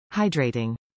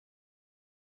Hydrating.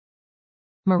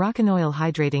 Moroccanoil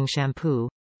Hydrating Shampoo.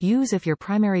 Use if your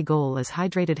primary goal is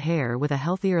hydrated hair with a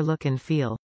healthier look and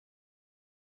feel.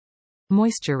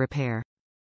 Moisture Repair.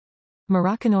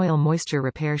 Moroccanoil Moisture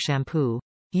Repair Shampoo.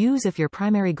 Use if your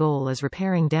primary goal is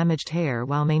repairing damaged hair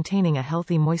while maintaining a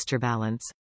healthy moisture balance.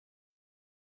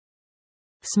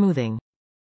 Smoothing.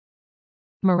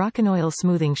 Moroccanoil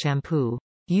Smoothing Shampoo.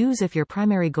 Use if your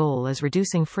primary goal is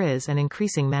reducing frizz and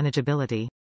increasing manageability.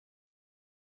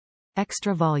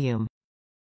 Extra Volume.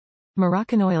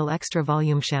 Moroccanoil Extra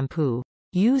Volume Shampoo.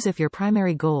 Use if your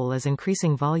primary goal is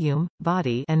increasing volume,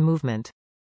 body, and movement.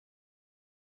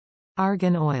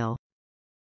 Argan Oil.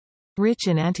 Rich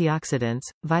in antioxidants,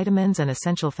 vitamins and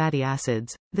essential fatty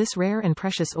acids, this rare and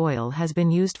precious oil has been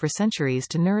used for centuries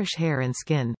to nourish hair and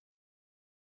skin.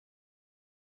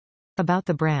 About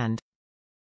the brand.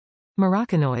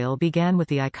 Moroccanoil began with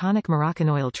the iconic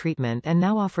Moroccanoil Treatment and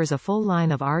now offers a full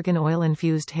line of argan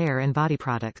oil-infused hair and body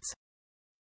products.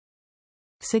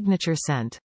 Signature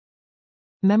scent.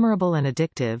 Memorable and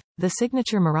addictive, the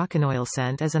signature Moroccanoil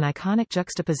scent is an iconic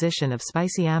juxtaposition of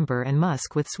spicy amber and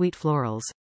musk with sweet florals.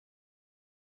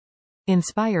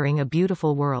 Inspiring a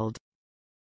beautiful world.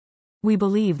 We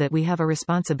believe that we have a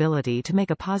responsibility to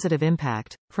make a positive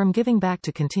impact, from giving back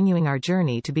to continuing our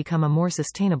journey to become a more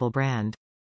sustainable brand.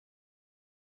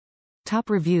 Top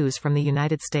reviews from the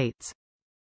United States.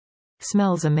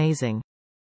 Smells amazing.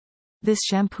 This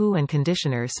shampoo and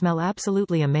conditioner smell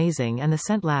absolutely amazing and the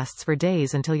scent lasts for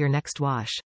days until your next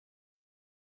wash.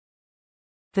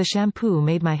 The shampoo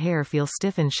made my hair feel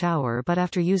stiff in shower, but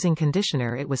after using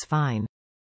conditioner it was fine.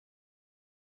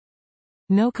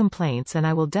 No complaints and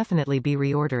I will definitely be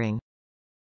reordering.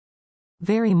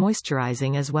 Very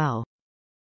moisturizing as well.